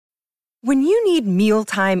When you need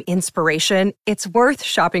mealtime inspiration, it's worth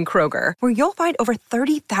shopping Kroger, where you'll find over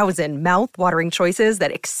 30,000 mouth-watering choices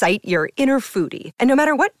that excite your inner foodie. And no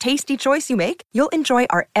matter what tasty choice you make, you'll enjoy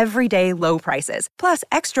our everyday low prices, plus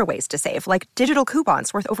extra ways to save, like digital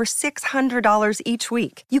coupons worth over $600 each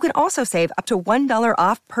week. You can also save up to $1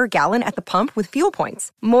 off per gallon at the pump with fuel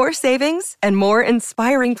points. More savings and more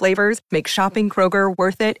inspiring flavors make shopping Kroger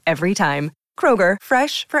worth it every time. Kroger,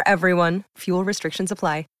 fresh for everyone. Fuel restrictions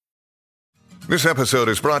apply. This episode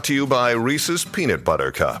is brought to you by Reese's Peanut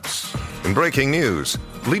Butter Cups. In breaking news,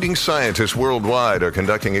 leading scientists worldwide are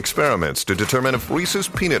conducting experiments to determine if Reese's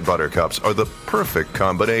Peanut Butter Cups are the perfect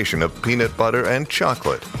combination of peanut butter and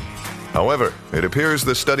chocolate. However, it appears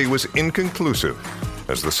the study was inconclusive,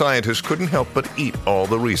 as the scientists couldn't help but eat all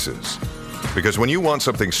the Reese's. Because when you want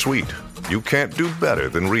something sweet, you can't do better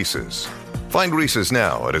than Reese's. Find Reese's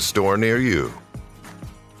now at a store near you.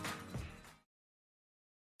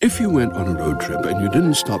 If you went on a road trip and you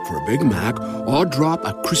didn't stop for a Big Mac or drop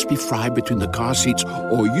a crispy fry between the car seats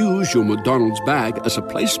or use your McDonald's bag as a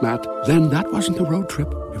placemat, then that wasn't a road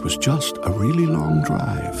trip. It was just a really long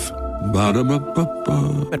drive.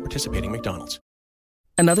 Ba-da-ba-ba-ba. At participating McDonald's.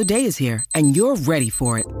 Another day is here, and you're ready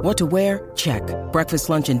for it. What to wear? Check. Breakfast,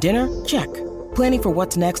 lunch, and dinner? Check. Planning for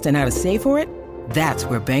what's next and how to save for it? That's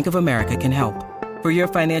where Bank of America can help. For your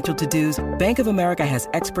financial to-dos, Bank of America has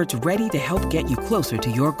experts ready to help get you closer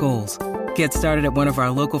to your goals. Get started at one of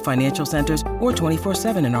our local financial centers or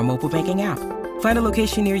 24/7 in our mobile banking app. Find a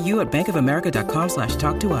location near you at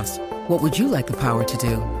bankofamerica.com/talktous. What would you like the power to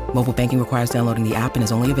do? Mobile banking requires downloading the app and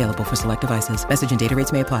is only available for select devices. Message and data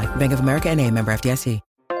rates may apply. Bank of America N.A., member FDIC.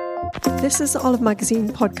 This is the Olive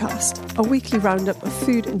Magazine podcast, a weekly roundup of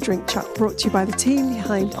food and drink chat brought to you by the team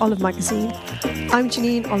behind Olive Magazine. I'm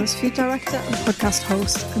Janine, Olive's food director and podcast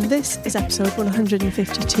host, and this is episode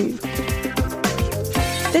 152.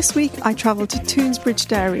 This week, I travelled to Toonsbridge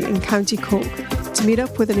Dairy in County Cork to meet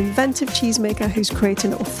up with an inventive cheesemaker who's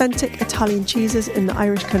creating authentic Italian cheeses in the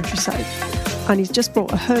Irish countryside, and he's just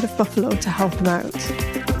brought a herd of buffalo to help him out.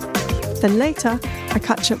 Then later, I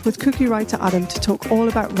catch up with cookie writer Adam to talk all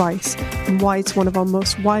about rice and why it's one of our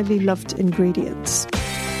most widely loved ingredients.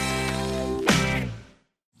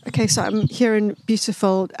 Okay, so I'm here in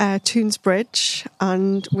beautiful Toonsbridge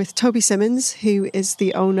and with Toby Simmons, who is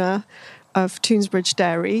the owner of Toonsbridge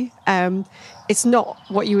Dairy. It's not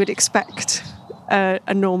what you would expect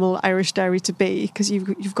a normal Irish dairy to be, because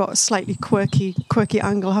you've got a slightly quirky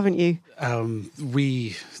angle, haven't you?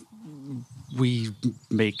 We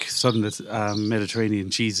make southern Mediterranean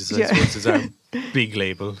cheeses, I suppose, is our big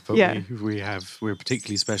label. But we're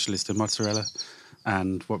particularly specialist in mozzarella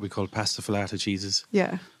and what we call pasta filata cheeses.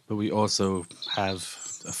 Yeah. But we also have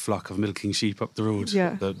a flock of milking sheep up the road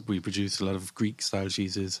that we produce a lot of Greek-style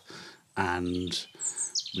cheeses, and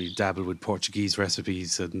we dabble with Portuguese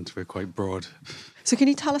recipes, and we're quite broad. So can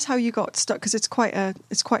you tell us how you got stuck? Because it's quite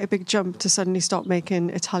a big jump to suddenly start making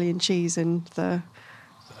Italian cheese in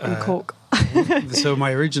Cork. So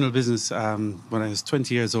my original business, when I was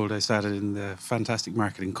 20 years old, I started in the fantastic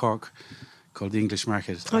market in Cork called the English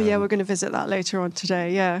Market. Oh yeah, we're going to visit that later on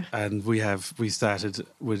today, yeah. And we started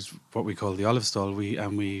with what we call the olive stall. I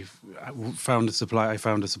found a supply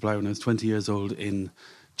when I was 20 years old in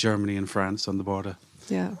Germany and France on the border.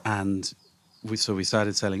 Yeah. And we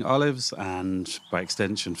started selling olives and by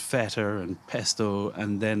extension feta and pesto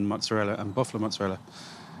and then mozzarella and buffalo mozzarella.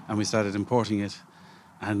 And we started importing it.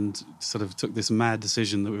 And sort of took this mad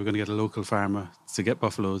decision that we were going to get a local farmer to get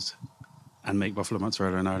buffaloes and make buffalo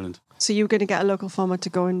mozzarella in Ireland. So you were going to get a local farmer to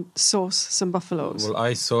go and source some buffaloes? Well,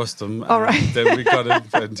 I sourced them. All right. Then we got it,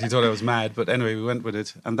 and he thought I was mad. But anyway, we went with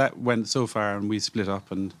it. And that went so far, and we split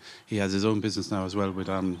up. And he has his own business now as well with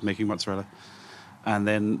making mozzarella. And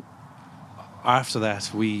then after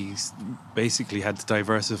that, we basically had to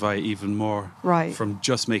diversify even more. Right. From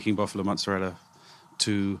just making buffalo mozzarella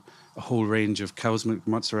to a whole range of cow's milk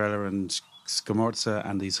mozzarella and scamorza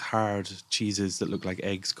and these hard cheeses that look like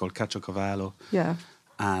eggs called caciocavallo. Yeah.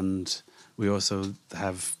 And we also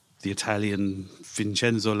have the Italian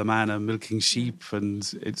Vincenzo Lamana milking sheep, and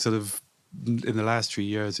it's sort of in the last 3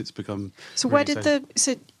 years it's become. So really where did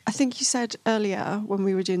exciting. I think you said earlier when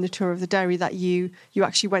we were doing the tour of the dairy that you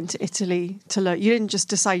actually went to Italy to learn. You didn't just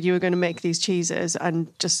decide you were going to make these cheeses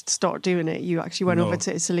and just start doing it. You actually went over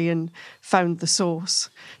to Italy and found the source.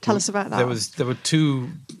 Tell us about that. There were two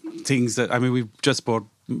things that, we just bought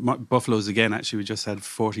buffaloes again. Actually, we just had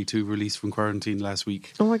 42 released from quarantine last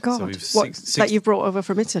week. Oh my God. So that you brought over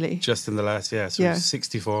from Italy? Just in the last,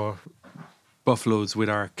 64 buffaloes with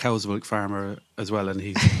our cow's milk farmer as well, and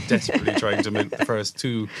he's desperately trying to milk the first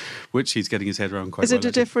two, which he's getting his head around quite well. Is it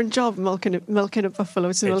a different job milking a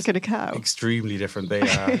buffalo to milking a cow? Extremely different. They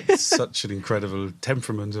are such an incredible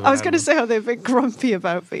temperament. I was going to say how they're a bit grumpy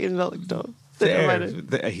about being milked, though.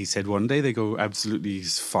 He said one day they go absolutely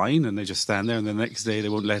fine and they just stand there, and the next day they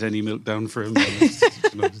won't let any milk down for him.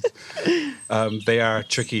 They are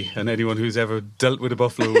tricky, and anyone who's ever dealt with a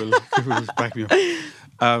buffalo will back me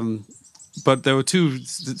up. But there were two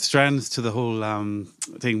strands to the whole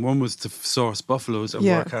thing. One was to source buffaloes and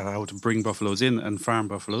work out how to bring buffaloes in and farm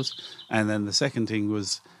buffaloes. And then the second thing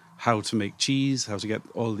was how to make cheese, how to get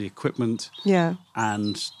all the equipment,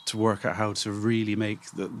 and to work out how to really make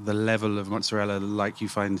the level of mozzarella like you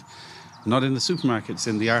find not in the supermarkets,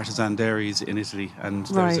 in the artisan dairies in Italy. And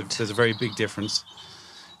there's a very big difference.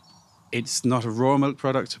 It's not a raw milk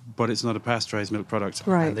product, but it's not a pasteurised milk product.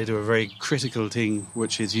 Right. And they do a very critical thing,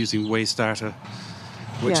 which is using whey starter,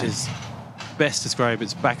 which is best described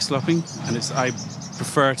as backslopping. And I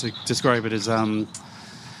prefer to describe it as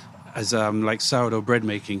like sourdough bread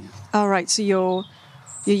making. All right, so you're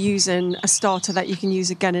using a starter that you can use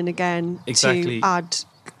again and again to add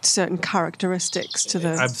certain characteristics to the...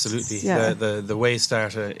 Absolutely. Yeah. The whey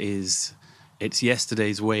starter it's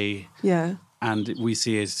yesterday's whey. Yeah. And we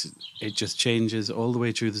see it just changes all the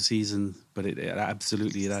way through the season, but it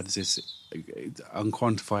absolutely adds this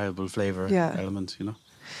unquantifiable flavour element, you know.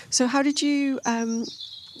 So how did you, I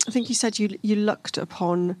think you said you looked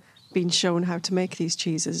upon being shown how to make these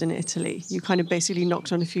cheeses in Italy. You kind of basically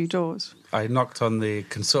knocked on a few doors. I knocked on the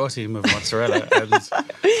consortium of mozzarella. And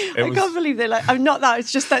I can't believe they're like, I'm not that,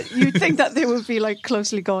 it's just that you'd think that they would be like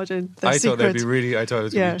closely guarded. I thought it was going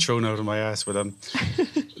to be thrown out of my ass, but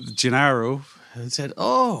Gennaro said,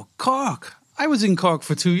 "Oh, Cork. I was in Cork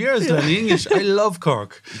for 2 years learning English. I love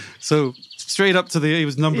Cork." So straight up he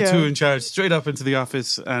was number 2 in charge, straight up into the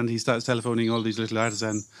office, and he starts telephoning all these little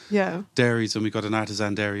artisan dairies, and we got an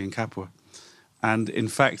artisan dairy in Capua. And in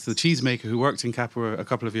fact, the cheesemaker who worked in Capua a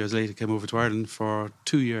couple of years later came over to Ireland for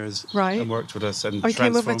 2 years and worked with us. And he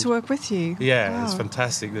came over to work with you? Yeah, wow. It's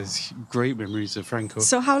fantastic. There's great memories of Franco.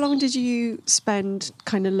 So how long did you spend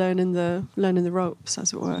kind of learning the ropes,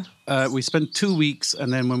 as it were? We spent 2 weeks,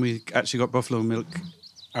 and then when we actually got buffalo milk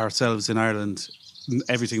ourselves in Ireland,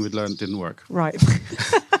 everything we'd learned didn't work. Right.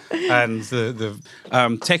 And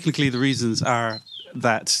technically the reasons are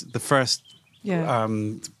that the first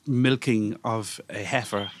milking of a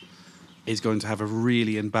heifer is going to have a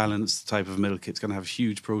really imbalanced type of milk. It's going to have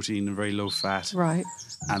huge protein and very low fat. Right.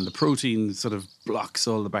 And the protein sort of blocks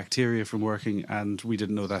all the bacteria from working, and we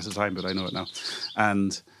didn't know that at the time, but I know it now.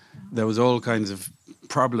 And there was all kinds of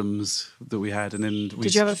problems that we had. And then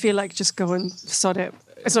did you ever feel like just going, sod it,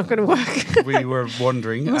 it's not going to work? We were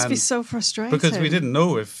wondering. It must be so frustrating. Because we didn't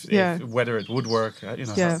know if whether it would work.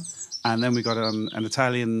 And then we got an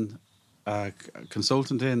Italian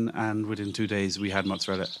consultant in, and within 2 days we had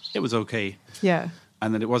mozzarella. It was okay. Yeah.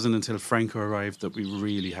 And then it wasn't until Franco arrived that we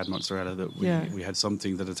really had mozzarella, that we had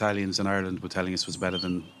something that Italians in Ireland were telling us was better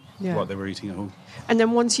than what they were eating at home. And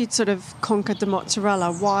then once you'd sort of conquered the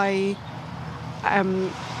mozzarella, why... I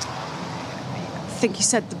think you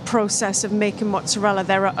said the process of making mozzarella,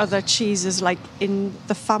 there are other cheeses like in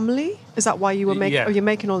the family? Is that why you were making... Or you're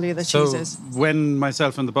making all the other cheeses? So when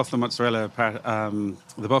myself and the buffalo mozzarella,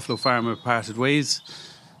 the buffalo farmer parted ways,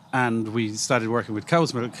 and we started working with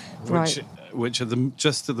cow's milk, which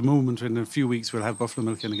just at the moment, in a few weeks, we'll have buffalo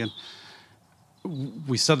milk in again.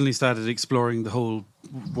 We suddenly started exploring the whole,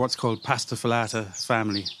 what's called pasta filata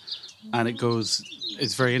family. And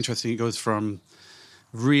it's very interesting. It goes from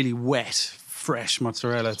really wet, fresh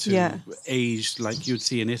mozzarella to aged, like you'd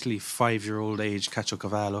see in Italy, 5-year-old aged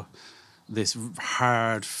caciocavallo. This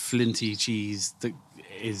hard, flinty cheese that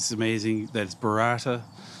is amazing. There's burrata,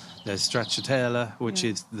 there's stracciatella, which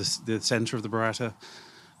is the centre of the burrata.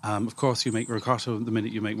 Of course, you make ricotta. The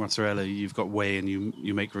minute you make mozzarella, you've got whey, and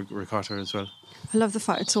you make ricotta as well. I love the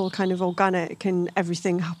fact it's all kind of organic and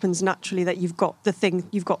everything happens naturally. That you've got the thing,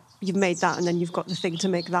 you've made that, and then you've got the thing to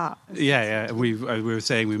make that. Yeah. We were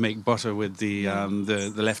saying we make butter with the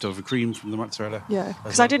leftover cream from the mozzarella. Yeah,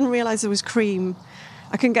 because I didn't realise there was cream.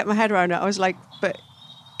 I couldn't get my head around it. I was like, but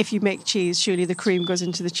if you make cheese, surely the cream goes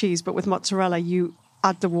into the cheese. But with mozzarella, you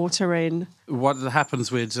add the water in. What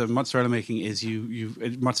happens with mozzarella making is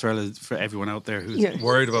mozzarella, for everyone out there who's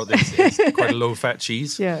worried about this, is quite a low-fat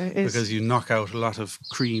cheese. Yeah, it is. Because you knock out a lot of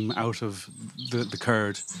cream out of the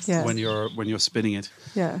curd when you're spinning it.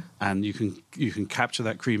 Yeah. And you can capture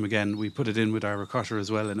that cream again. We put it in with our ricotta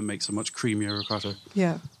as well, and it makes a much creamier ricotta.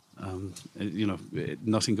 Yeah.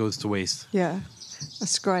 Nothing goes to waste. Yeah,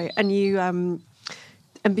 that's great. And you...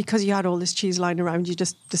 And because you had all this cheese lying around, you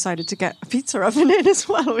just decided to get a pizza oven in as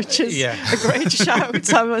well, which is a great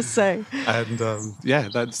shout, I must say. And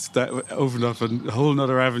that opened up a whole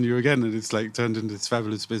nother avenue again, and it's like turned into this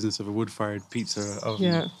fabulous business of a wood-fired pizza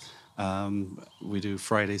oven. Yeah. We do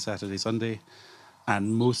Friday, Saturday, Sunday,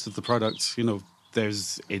 and most of the products,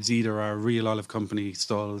 it's either our real olive company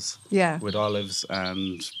stalls with olives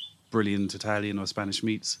and brilliant Italian or Spanish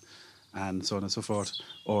meats, and so on and so forth,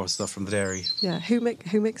 or stuff from the dairy. Yeah, who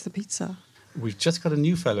makes the pizza? We've just got a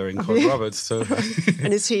new fella in called Robert. So,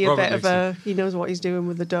 and is he a bit of he knows what he's doing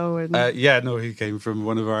with the dough? And he came from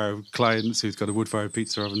one of our clients who's got a wood-fired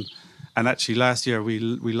pizza oven. And actually last year we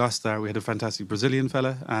lost that. We had a fantastic Brazilian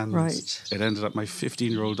fella, and it ended up my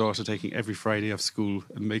 15-year-old daughter taking every Friday off school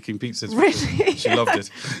and making pizzas. Really? She loved it.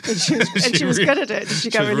 And she was good at it. Did she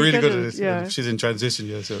get really good at it? Yeah. She's in transition,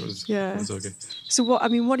 so it was okay. So what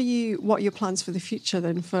are your plans for the future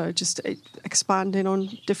then, for just expanding on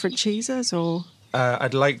different cheeses, or?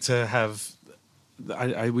 I'd like to have.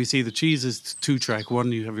 We see the cheese as 2-track.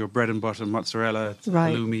 One, you have your bread and butter, mozzarella,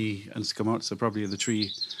 halloumi, and scamozza, probably the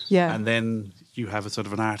three. Yeah. And then you have a sort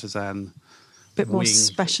of an artisan, bit more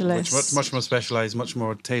specialist, much more specialised, much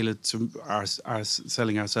more tailored to our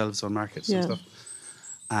selling ourselves on markets and stuff.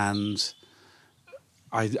 And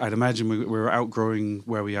I'd imagine we're outgrowing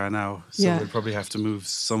where we are now, so we'll probably have to move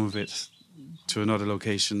some of it to another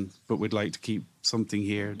location. But we'd like to keep something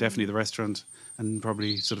here, definitely the restaurant, and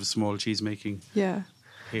probably sort of small cheese making. Yeah.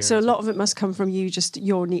 So a lot of it must come from you. Just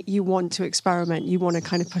you want to experiment. You want to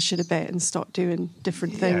kind of push it a bit and start doing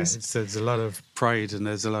different things. Yeah, there's a lot of pride and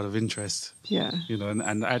there's a lot of interest. Yeah.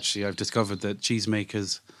 And actually I've discovered that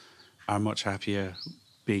cheesemakers are much happier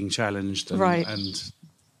being challenged and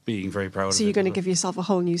being very proud of it. So you're going to give yourself a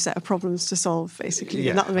whole new set of problems to solve, basically,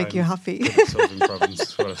 and that'll make you happy. Good at solving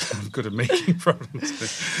problems. Well, I'm good at making problems.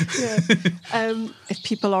 If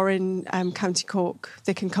people are in County Cork,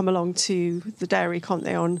 they can come along to the dairy, can't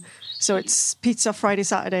they? So it's pizza Friday,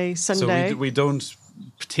 Saturday, Sunday. So we don't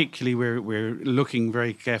particularly. We're looking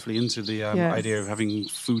very carefully into the idea of having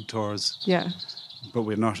food tours. Yeah. But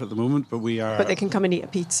we're not at the moment. But we are. But they can come and eat a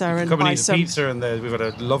pizza and come buy and eat some. a pizza, and we've got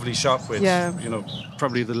a lovely shop with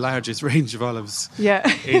probably the largest range of olives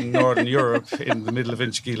in Northern Europe, in the middle of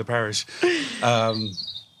Inchiquila Parish.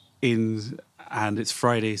 And it's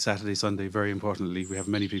Friday, Saturday, Sunday. Very importantly, we have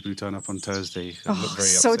many people who turn up on Thursday. And look very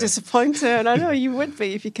so upset. Disappointed. And I know you would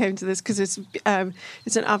be if you came to this, because it's an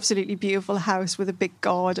absolutely beautiful house with a big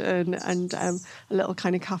garden and a little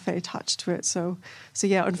kind of cafe attached to it. So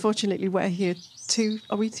yeah, unfortunately, we're here.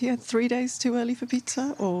 Are we here 3 days too early for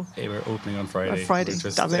pizza? Or we're opening on Friday.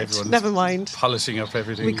 Damn it! Never mind. Polishing up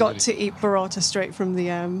everything. We got to eat burrata straight from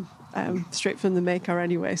the maker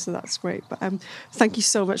anyway, so that's great. But thank you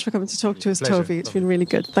so much for coming to talk to us, Pleasure. Toby. It's been really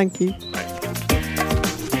good. Thank you.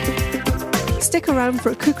 Stick around for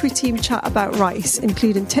a cookery team chat about rice,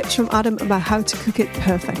 including tips from Adam about how to cook it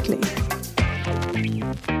perfectly.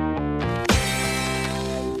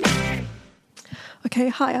 Okay,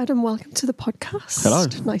 hi Adam, welcome to the podcast. Hello.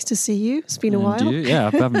 Nice to see you. It's been a while. Yeah,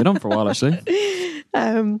 I haven't been on for a while actually.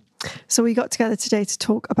 So we got together today to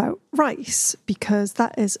talk about rice, because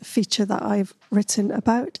that is a feature that I've written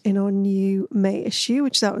about in our new May issue,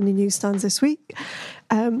 which is out on the newsstands this week.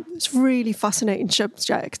 It's a really fascinating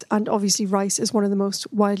subject, and obviously rice is one of the most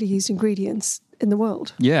widely used ingredients in the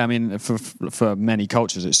world. Yeah, I mean, for many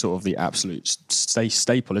cultures, it's sort of the absolute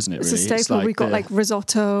staple, isn't it? Really, it's a staple. We've got like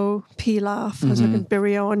risotto, pilaf,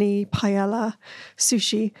 biryani, paella,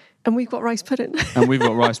 sushi. And we've got rice pudding.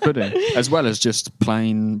 As well as just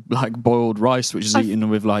plain like boiled rice, which is eaten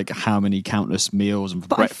with like how many countless meals and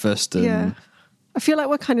breakfast. I feel like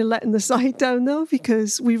we're kind of letting the side down though,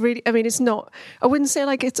 because we really, I mean, it's not, I wouldn't say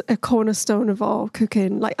like it's a cornerstone of our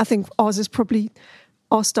cooking. Like I think our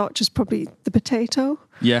starch is probably the potato.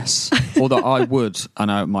 Yes. Although I would, I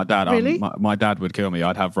know my dad, really? my dad would kill me.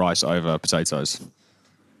 I'd have rice over potatoes.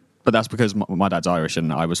 But that's because my dad's Irish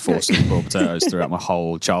and I was forced to eat boiled potatoes throughout my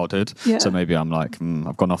whole childhood. Yeah. So maybe I'm like,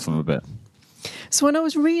 I've gone off them a bit. So when I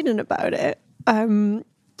was reading about it,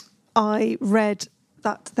 I read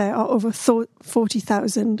that there are over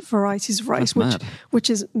 40,000 varieties of rice,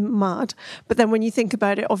 which is mad. But then when you think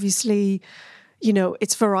about it, obviously,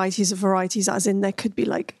 it's varieties of varieties, as in there could be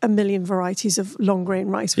like 1 million varieties of long grain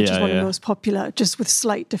rice, which is one of the most popular, just with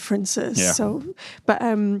slight differences. Yeah. So,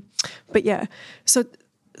 but yeah. So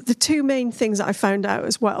the two main things that I found out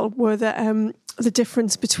as well were that the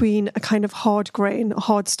difference between a kind of hard grain, a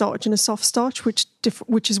hard starch, and a soft starch, which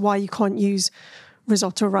is why you can't use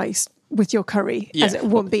risotto rice with your curry, as it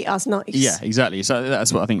won't be as nice. Yeah, exactly. So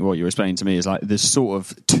that's what I think what you're explaining to me is like there's sort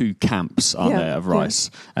of two camps, aren't there, of rice.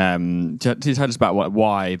 Do you tell us about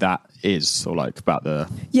why that is, or like about the...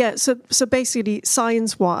 Yeah, so basically,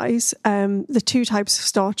 science-wise, the two types of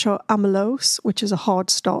starch are amylose, which is a hard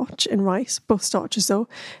starch in rice, both starches though,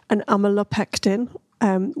 and amylopectin,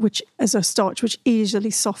 which is a starch which easily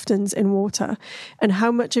softens in water. And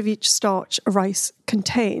how much of each starch a rice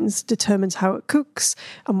contains determines how it cooks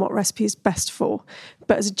and what recipe is best for.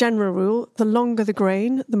 But as a general rule, the longer the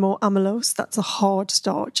grain, the more amylose. That's a hard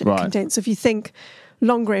starch it contains. So if you think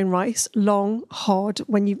long grain rice, long, hard,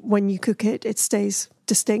 when you cook it, it stays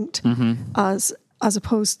distinct, as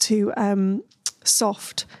opposed to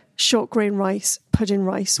soft, short grain rice, pudding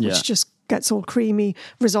rice, which just gets all creamy,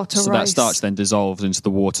 risotto rice. So that starch then dissolves into the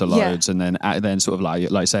water loads, and then sort of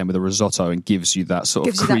like saying with a risotto, and gives you that sort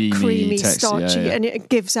of creamy texture, starchy, and it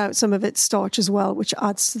gives out some of its starch as well, which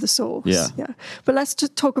adds to the sauce. Yeah. But let's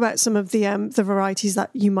just talk about some of the varieties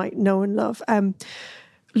that you might know and love.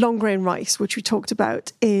 Long grain rice, which we talked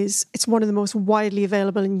about, it's one of the most widely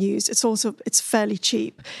available and used. It's fairly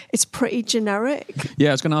cheap. It's pretty generic.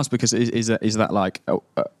 Yeah, I was going to ask, because is that like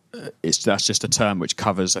that's just a term which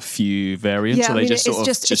covers a few variants? Yeah, or it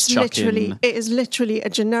is literally a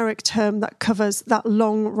generic term that covers that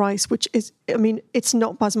long rice, which is, it's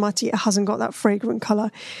not basmati. It hasn't got that fragrant color.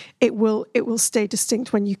 It will stay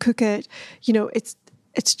distinct when you cook it.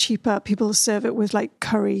 It's cheaper. People serve it with like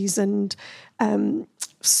curries and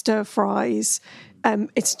stir fries.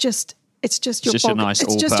 It's just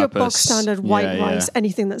your bog standard white rice.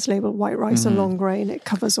 Anything that's labelled white rice or long grain, it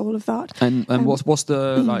covers all of that. And what's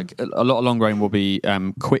the like? A lot of long grain will be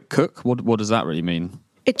quick cook. What does that really mean?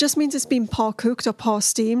 It just means it's been par cooked or par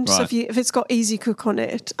steamed. Right. So if it's got easy cook on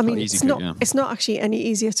it, it's not actually any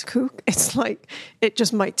easier to cook. It's like it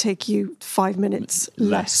just might take you 5 minutes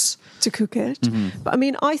less to cook it. But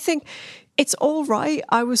I think it's all right.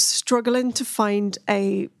 I was struggling to find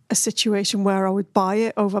a situation where I would buy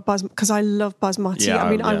it over basmati, because I love basmati.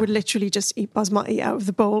 I would literally just eat basmati out of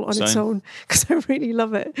the bowl on its own, because I really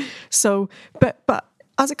love it. So, but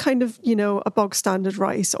as a kind of, a bog standard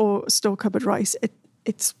rice or store cupboard rice,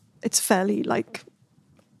 it's fairly like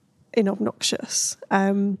inobnoxious.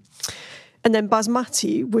 And then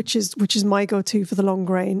basmati, which is my go-to for the long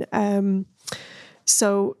grain.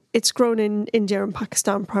 So it's grown in India and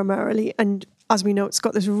Pakistan primarily, and as we know, it's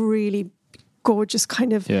got this really gorgeous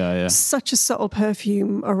kind of such a subtle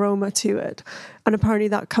perfume aroma to it, and apparently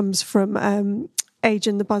that comes from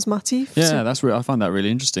aging the basmati. I find that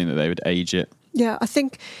really interesting that they would age it. Yeah, I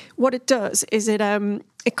think what it does is it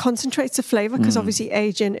concentrates the flavour, because obviously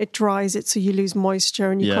aging, it dries it, so you lose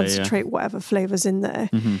moisture and you concentrate whatever flavour's in there.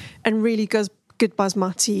 And really good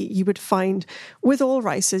basmati, you would find with all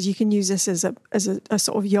rices, you can use this as a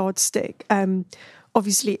sort of yardstick.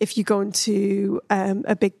 Obviously, if you go into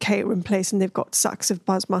a big catering place and they've got sacks of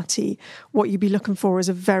basmati, what you'd be looking for is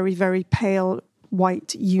a very, very pale,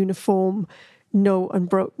 white, uniform, no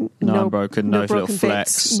broken little bits,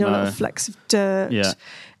 flecks, no little flecks of dirt. Yeah.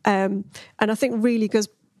 And I think really good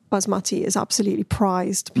basmati is absolutely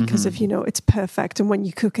prized because of, it's perfect. And when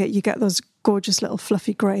you cook it, you get those gorgeous little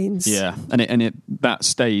fluffy grains. Yeah, and that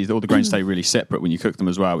stays, all the grains stay really separate when you cook them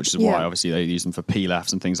as well, which is why obviously they use them for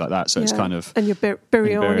pilafs and things like that. So it's kind of... And your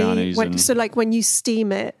biryani. So like when you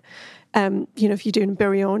steam it, if you're doing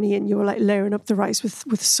biryani and you're like layering up the rice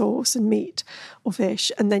with sauce and meat or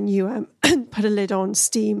fish, and then you put a lid on,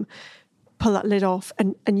 steam, pull that lid off,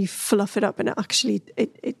 and you fluff it up, and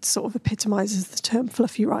it sort of epitomizes the term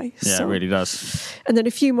fluffy rice. Yeah, it really does. And then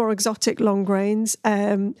a few more exotic long grains.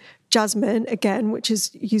 Jasmine, again, which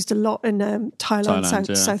is used a lot in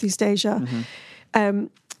Thailand, Southeast Asia.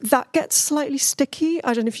 That gets slightly sticky.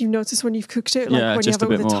 I don't know if you've noticed when you've cooked it, like when you have it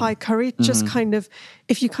with a Thai curry, just kind of,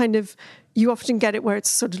 you often get it where it's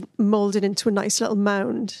sort of molded into a nice little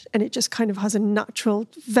mound, and it just kind of has a natural,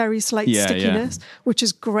 very slight stickiness, which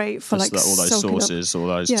is great for all those sauces, all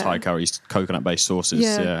those Thai curries, coconut-based sauces.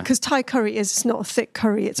 Yeah, because Thai curry it's not a thick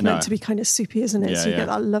curry; it's meant to be kind of soupy, isn't it? Yeah, so you get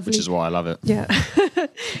that lovely, which is why I love it. Yeah,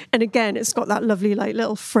 and again, it's got that lovely like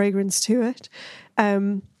little fragrance to it.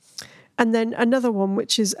 And then another one,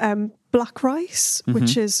 which is black rice,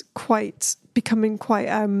 which is becoming quite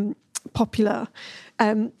popular.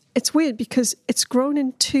 It's weird because it's grown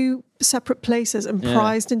in two separate places and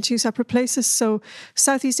prized in two separate places. So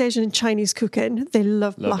Southeast Asian and Chinese cooking, they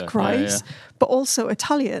love black rice, but also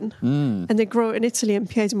Italian. And they grow in Italy and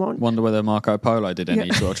Piedmont. Wonder whether Marco Polo did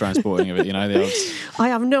any sort of transporting of it, I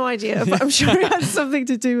have no idea, but I'm sure it has something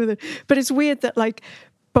to do with it. But it's weird that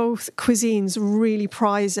both cuisines really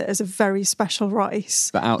prize it as a very special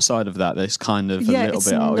rice. But outside of that, there's kind of a little it's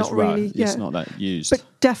bit. Oh, it's not really, right. It's not that used. But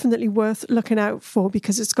definitely worth looking out for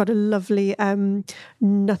because it's got a lovely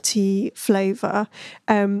nutty flavour.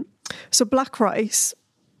 So black rice,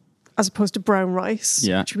 as opposed to brown rice,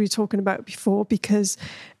 which we were talking about before, because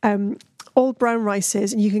all brown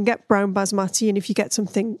rices, and you can get brown basmati, and if you get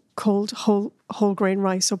something called whole grain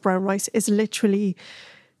rice or brown rice, is literally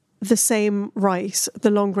the same rice,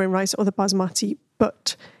 the long grain rice or the basmati,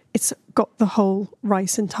 but it's got the whole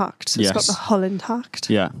rice intact. So it's got the hull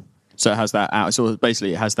intact. Yeah. So it has that so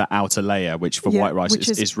basically it has that outer layer, which for white rice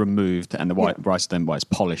is removed, and the white rice then is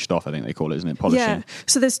polished off, I think they call it, isn't it? Polishing. Yeah.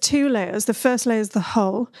 So there's two layers. The first layer is the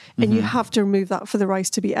hull, and you have to remove that for the rice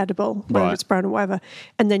to be edible, whether it's brown or whatever.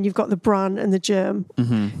 And then you've got the bran and the germ.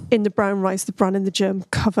 In the brown rice, the bran and the germ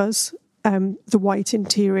covers the white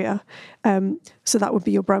interior. So that would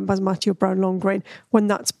be your brown basmati or brown long grain. When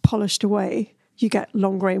that's polished away, you get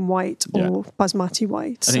long grain white or basmati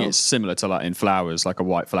white. I think it's similar to like in flours, like a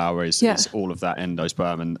white flour is all of that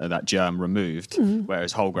endosperm and that germ removed,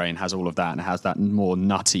 whereas whole grain has all of that and it has that more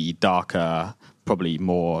nutty, darker, probably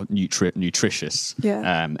more nutritious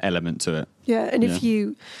element to it. Yeah, and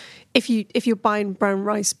if you're buying brown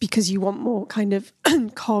rice because you want more kind of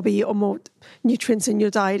carby or more nutrients in your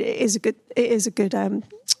diet, it is a good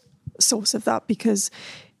source of that because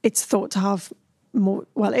it's thought to have more.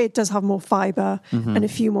 Well, it does have more fibre and a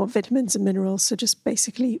few more vitamins and minerals. So just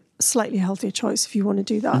basically a slightly healthier choice if you want to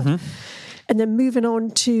do that. And then moving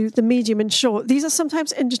on to the medium and short. These are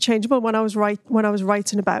sometimes interchangeable. When I was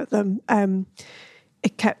writing about them,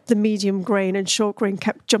 it kept the medium grain and short grain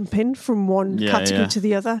kept jumping from one category to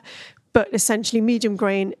the other. But essentially, medium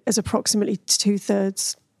grain is approximately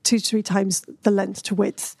 2/3, 2 to 3 times the length to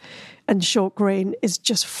width, and short grain is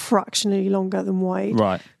just fractionally longer than wide.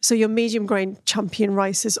 Right. So your medium grain champion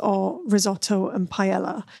rices are risotto and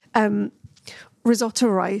paella. Risotto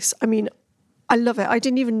rice, I mean, I love it. I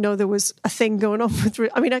didn't even know there was a thing going on with.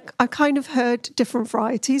 I kind of heard different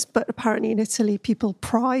varieties, but apparently in Italy people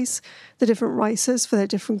prize the different rices for their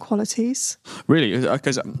different qualities. Really,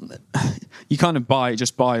 because you kind of buy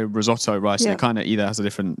risotto rice. And it kind of either has a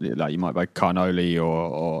different, like you might buy Carnoli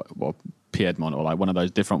or Piedmont or like one of those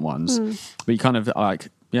different ones, but you kind of like.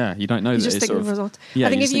 Yeah, you don't know that just it's think of risotto. Yeah, I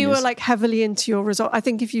think if you were like heavily into your risotto, I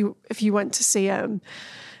think if you went to see,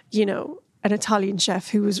 an Italian chef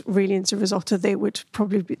who was really into risotto, they would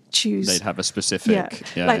probably choose. They'd have a specific.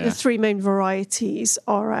 The 3 main varieties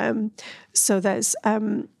are. So there's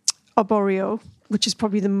arborio, which is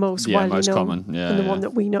probably the most widely most known common, and the one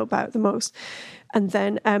that we know about the most, and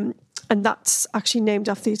then and that's actually named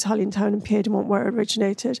after the Italian town in Piedmont where it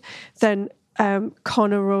originated. Then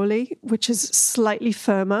Carnaroli, which is slightly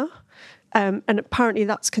firmer. And apparently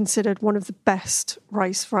that's considered one of the best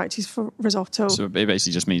rice varieties for risotto. So it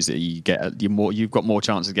basically just means that you've got more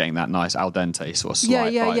chance of getting that nice al dente sort of slight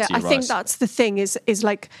bite to your I think that's the thing is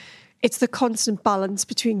like it's the constant balance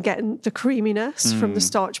between getting the creaminess from the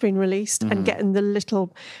starch being released and getting the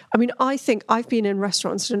little. I mean, I think I've been in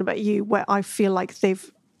restaurants, I don't know about you, where I feel like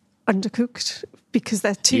they've undercooked because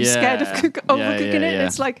they're too scared of overcooking it.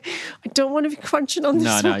 It's like, I don't want to be crunching on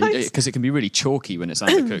this rice. Because it can be really chalky when it's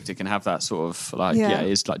undercooked. It can have that sort of like,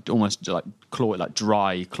 it's like almost like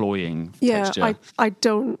dry cloying texture.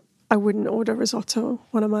 I wouldn't order risotto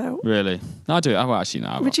when I'm out. Really? No, I do. Well, actually,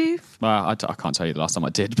 no. Would you? Well, I can't tell you the last time I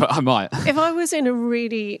did, but I might. If I was in a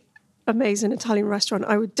really amazing Italian restaurant,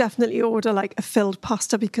 I would definitely order like a filled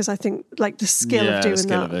pasta because I think like the skill of doing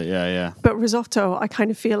that. Of it, But risotto, I kind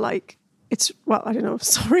of feel like it's, well, I don't know.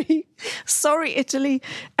 Sorry, Italy.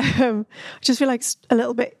 I just feel like a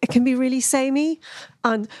little bit, it can be really samey.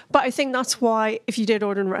 But I think that's why if you did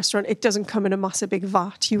order in a restaurant, it doesn't come in a massive big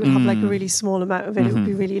vat. You would have like a really small amount of it. It would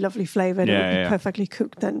be really lovely flavoured. It would be perfectly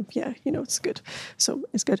cooked. Then, it's good. So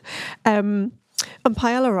it's good. And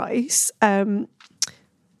paella rice,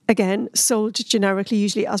 again, sold generically,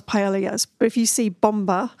 usually as paellas. But if you see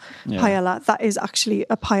bomba paella, that is actually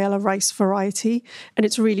a paella rice variety. And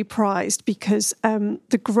it's really prized because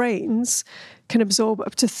the grains can absorb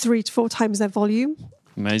up to 3 to 4 times their volume.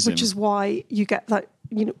 Amazing. Which is why you get that,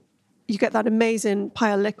 you get that amazing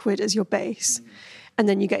paella liquid as your base. And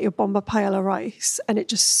then you get your bomba paella rice and it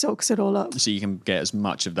just soaks it all up. So you can get as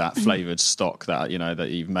much of that flavoured stock that, that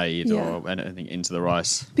you've made or anything into the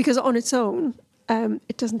rice. Because on its own,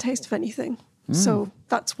 it doesn't taste of anything. So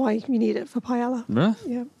that's why you need it for paella.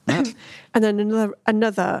 Yeah. And then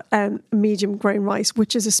another medium grain rice,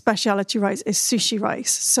 which is a speciality rice, is sushi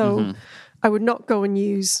rice. So I would not go and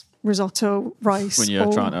use risotto rice. When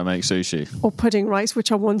you're trying to make sushi. Or pudding rice,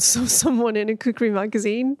 which I once saw someone in a cookery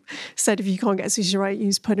magazine said if you can't get sushi right,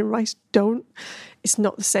 use pudding rice. Don't. It's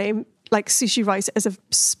not the same. Like sushi rice is a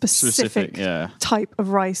specific type of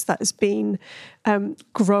rice that has been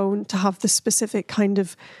grown to have the specific kind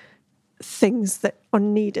of things that are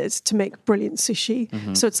needed to make brilliant sushi.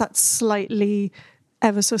 Mm-hmm. So it's that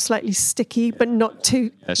ever so slightly sticky, but not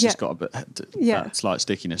too... It's just got a bit that slight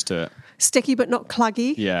stickiness to it. Sticky, but not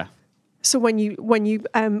claggy. Yeah. So when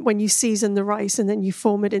you season the rice and then when you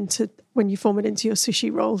form it into your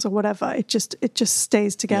sushi rolls or whatever, it just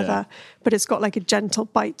stays together. Yeah. But it's got like a gentle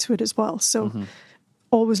bite to it as well. So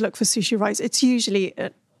always look for sushi rice. It's usually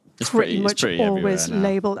pretty much always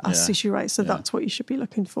labelled as sushi rice. So that's what you should be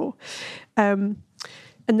looking for. And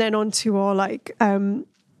then on to our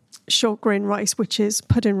short grain rice, which is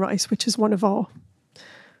pudding rice, which is one of our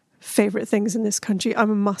favourite things in this country.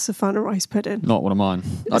 I'm a massive fan of rice pudding. Not one of mine.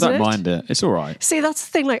 I don't mind it. It's all right. See, that's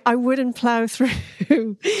the thing. Like, I wouldn't plough through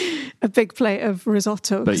a big plate of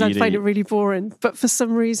risotto because I'd find it really boring. But for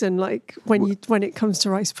some reason, like when it comes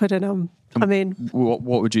to rice pudding, what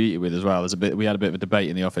would you eat it with as well? We had a bit of a debate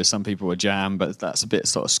in the office. Some people were jam, but that's a bit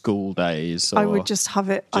sort of school days. I would just have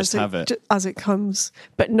it as it comes,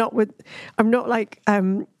 but not with. I'm not like.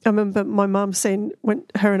 I remember my mum saying when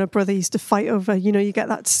her and her brother used to fight over. You get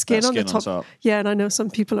that skin on the top. Yeah, and I know some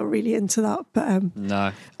people are really into that, but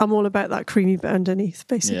no, I'm all about that creamy bit underneath,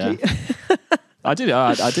 basically. Yeah. I did.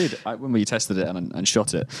 When we tested it and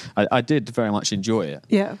shot it, I did very much enjoy it.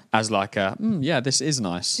 Yeah. As like this is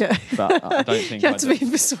nice. Yeah. But I don't think you have to be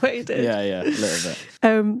persuaded. Yeah, a little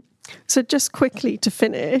bit. So just quickly to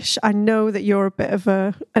finish, I know that you're a bit of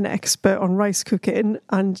an expert on rice cooking,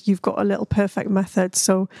 and you've got a little perfect method.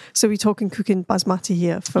 So we're talking cooking basmati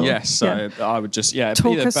here. I would just talk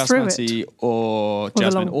either us basmati or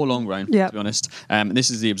jasmine or long grain. To be honest, this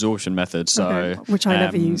is the absorption method. So which I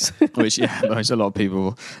never use. Which a lot of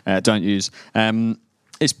people don't use.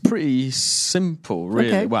 It's pretty simple, really.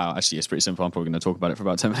 Okay. Well, actually, it's pretty simple. I'm probably going to talk about it for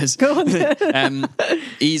about 10 minutes. Go on.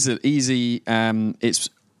 Easy.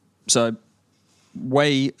 So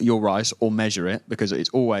weigh your rice or measure it, because I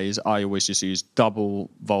always just use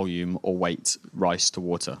double volume or weight rice to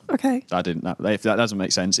water. Okay. If that doesn't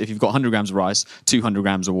make sense, if you've got 100 grams of rice, 200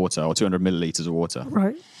 grams of water or 200 millilitres of water.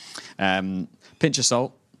 Right. Pinch of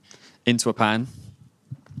salt into a pan.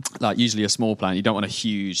 Like usually a small pan, you don't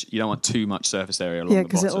want too much surface area along the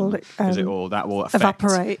bottom, because that will affect,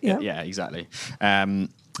 evaporate. Yeah, exactly. And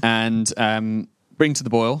bring to the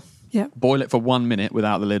boil. Yeah. Boil it for 1 minute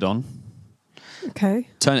without the lid on. Okay.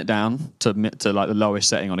 Turn it down to like the lowest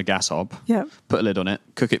setting on a gas hob. Yeah. Put a lid on it.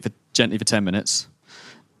 Cook it gently for 10 minutes.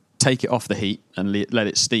 Take it off the heat and let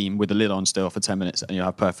it steam with the lid on still for 10 minutes, and you'll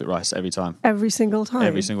have perfect rice every time. Every single time?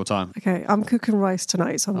 Every single time. Okay, I'm cooking rice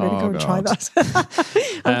tonight, so I'm going to go and try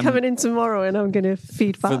that. I'm coming in tomorrow and I'm going to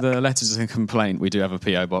feed back. For the letters of complaint, we do have a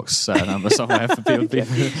PO box number somewhere for people.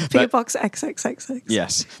 PO box XXXX.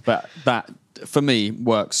 Yes, but that, for me,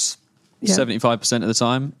 works 75% of the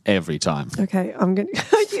time, every time. Okay, I'm going to...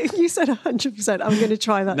 You said 100%. I'm going to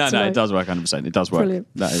try that tonight. No, it does work 100%. It does work. Brilliant.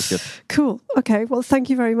 That is good. Cool. Okay, well,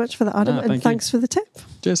 thank you very much for that, Adam, and thanks for the tip.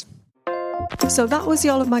 Cheers. So that was the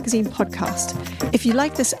Olive Magazine podcast. If you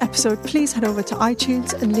like this episode, please head over to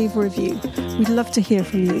iTunes and leave a review. We'd love to hear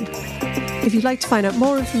from you. If you'd like to find out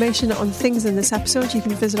more information on things in this episode, you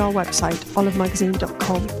can visit our website,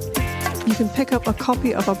 olivemagazine.com. You can pick up a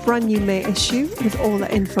copy of our brand new May issue with all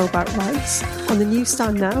the info about rice on the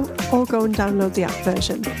newsstand now, or go and download the app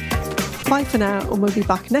version. Bye for now, and we'll be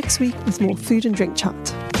back next week with more food and drink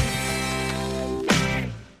chat.